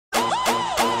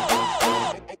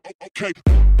Okay.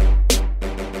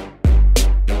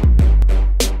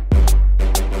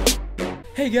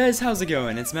 Hey guys, how's it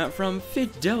going? It's Matt from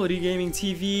Fidelity Gaming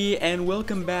TV, and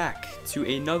welcome back to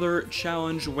another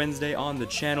Challenge Wednesday on the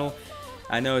channel.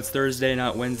 I know it's Thursday,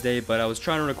 not Wednesday, but I was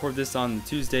trying to record this on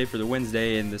Tuesday for the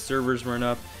Wednesday, and the servers weren't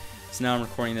up. So now I'm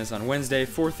recording this on Wednesday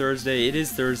for Thursday. It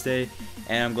is Thursday,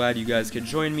 and I'm glad you guys could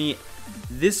join me.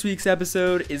 This week's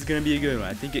episode is going to be a good one.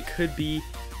 I think it could be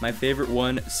my favorite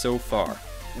one so far.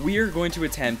 We are going to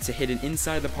attempt to hit an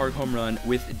inside the park home run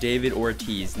with David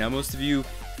Ortiz. Now, most of you,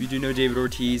 if you do know David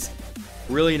Ortiz,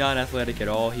 really not athletic at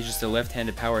all. He's just a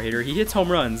left-handed power hitter. He hits home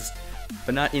runs,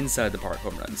 but not inside the park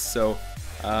home runs. So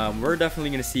we're definitely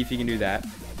going to see if he can do that.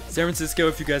 San Francisco,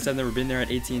 if you guys have never been there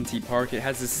at AT&T Park, it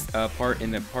has this part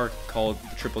in the park called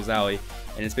the Triples Alley,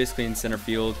 and it's basically in center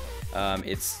field.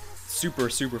 It's super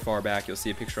far back. You'll see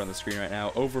a picture on the screen right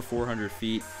now, over 400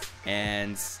 feet,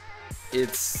 and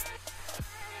it's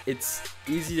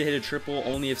easy to hit a triple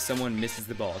only if someone misses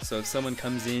the ball. So if someone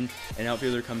comes in, an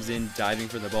outfielder comes in diving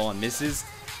for the ball and misses,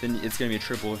 then it's going to be a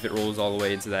triple if it rolls all the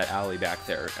way into that alley back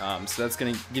there. So that's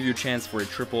going to give you a chance for a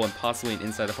triple and possibly an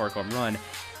inside the park home run.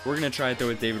 We're going to try it though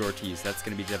with David Ortiz. That's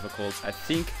going to be difficult. I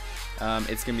think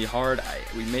it's going to be hard.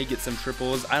 We may get some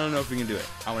triples. I don't know if we can do it.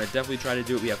 I want to definitely try to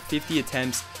do it. We have 50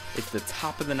 attempts. It's the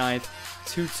top of the ninth,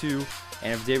 2-2.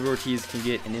 And if David Ortiz can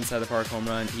get an inside the park home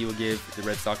run, he will give the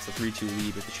Red Sox a 3-2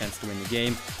 lead with a chance to win the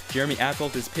game. Jeremy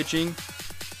Affeldt is pitching.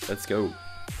 Let's go.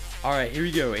 All right, here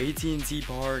we go. AT&T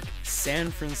Park,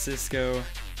 San Francisco.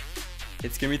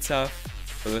 It's going to be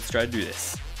tough, but let's try to do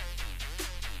this.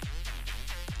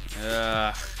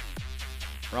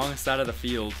 Wrong side of the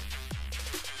field.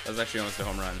 That was actually almost a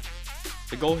home run.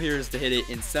 The goal here is to hit it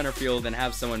in center field and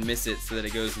have someone miss it so that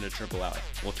it goes into triple alley.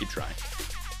 We'll keep trying.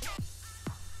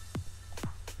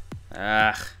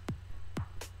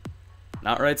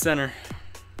 Not right center.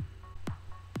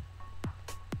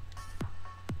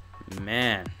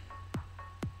 Man.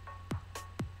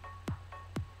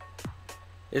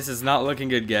 This is not looking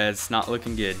good, guys. It's not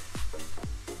looking good.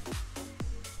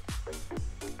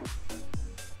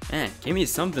 Man, give me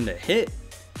something to hit.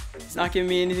 He's not giving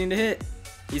me anything to hit.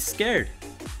 He's scared.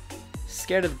 He's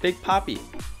scared of the big poppy.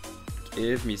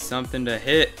 Give me something to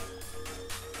hit.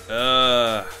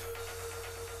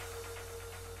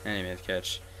 And he made the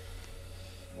catch.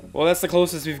 Well, that's the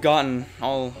closest we've gotten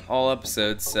all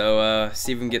episodes, so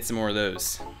see if we can get some more of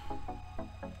those.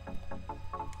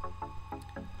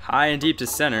 High and deep to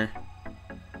center.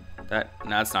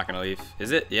 That's not gonna leave, is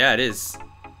it? Yeah, it is.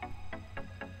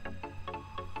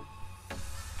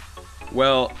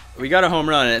 Well, we got a home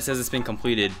run and it says it's been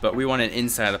completed, but we want an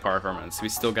inside the park home run, so we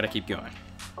still gotta keep going.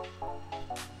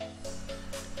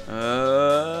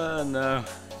 No.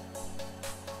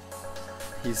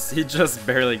 He just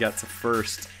barely got to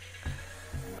first.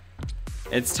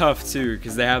 It's tough too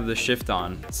because they have the shift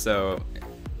on, so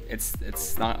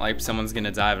it's not like someone's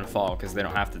gonna dive and fall because they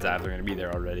don't have to dive. They're gonna be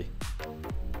there already.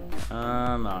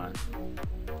 Come on.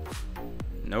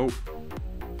 Nope.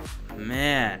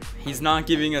 Man, he's not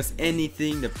giving us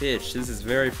anything to pitch. This is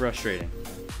very frustrating.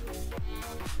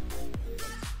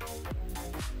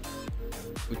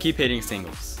 We keep hitting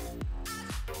singles.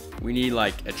 We need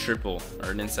like a triple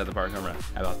or an inside the park home run.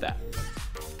 How about that?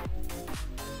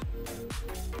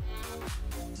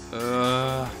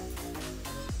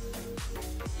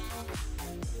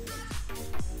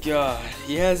 God,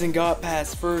 he hasn't got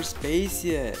past first base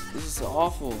yet. This is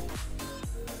awful.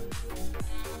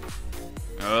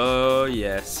 Oh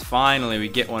yes, finally we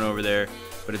get one over there,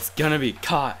 but it's gonna be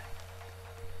caught.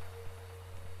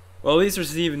 Well, at least we're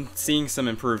even seeing some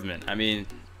improvement. I mean,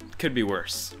 it could be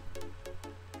worse.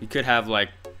 We could have like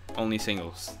only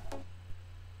singles.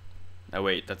 Oh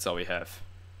wait, that's all we have.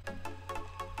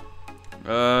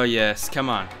 Oh yes, come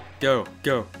on. Go,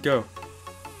 go, go.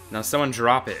 Now someone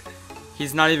drop it.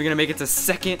 He's not even gonna make it to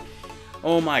second.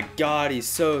 Oh my god, he's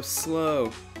so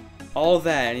slow. All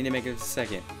that, I need to make it to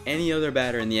second. Any other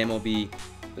batter in the MLB,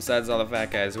 besides all the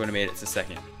fat guys, would have made it to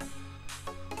second.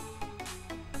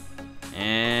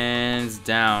 And it's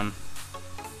down.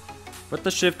 But the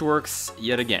shift works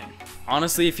yet again.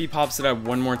 Honestly, if he pops it up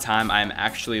one more time, I'm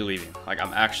actually leaving. Like,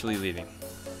 I'm actually leaving.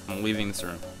 I'm leaving this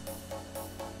room.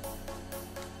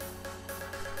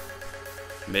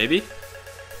 Maybe?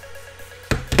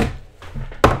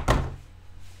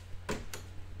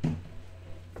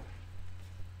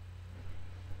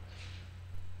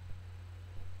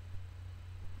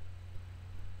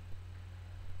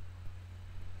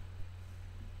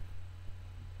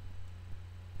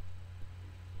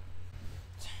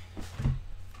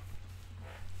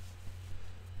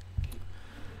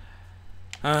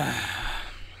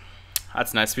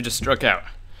 That's nice. We just struck out.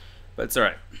 But it's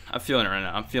alright. I'm feeling it right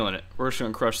now. I'm feeling it. We're just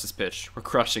going to crush this pitch. We're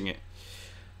crushing it.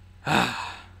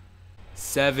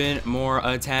 7 more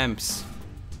attempts.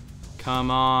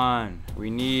 Come on. We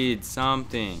need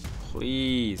something.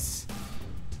 Please.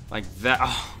 Like that.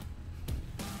 Oh.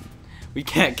 We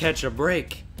can't catch a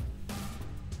break.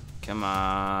 Come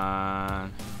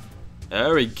on.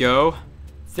 There we go.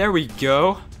 There we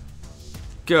go.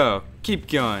 Go. Keep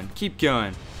going. Keep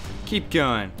going. Keep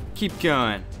going. Keep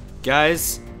going.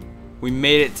 Guys, we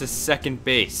made it to second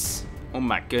base. Oh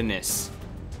my goodness.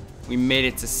 We made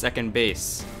it to second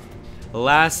base.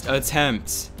 Last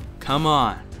attempt. Come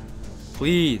on.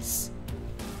 Please.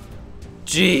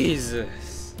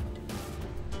 Jesus.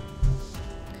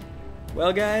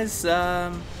 Well, guys,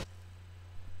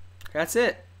 that's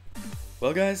it.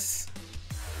 Well, guys,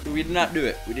 we did not do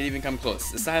it. We didn't even come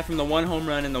close. Aside from the 1 home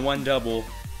run and the 1 double,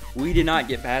 we did not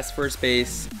get past first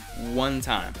base 1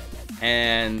 time.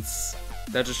 And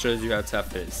that just shows you how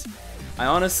tough it is. I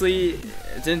honestly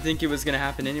didn't think it was going to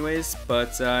happen anyways,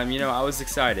 but, you know, I was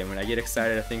excited. When I get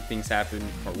excited, I think things happen,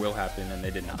 or will happen, and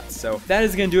they did not. So that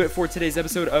is going to do it for today's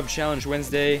episode of Challenge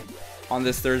Wednesday on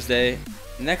this Thursday.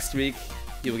 Next week,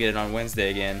 you'll get it on Wednesday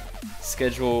again.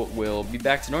 Schedule will be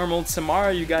back to normal.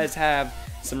 Tomorrow, you guys have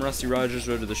some Rusty Rogers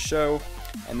Road to the Show.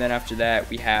 And then after that,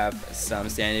 we have some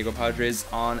San Diego Padres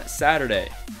on Saturday.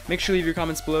 Make sure to leave your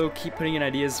comments below. Keep putting in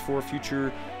ideas for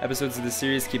future episodes of the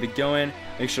series. Keep it going.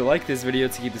 Make sure to like this video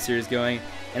to keep the series going.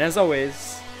 And as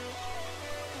always,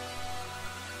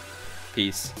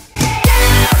 peace.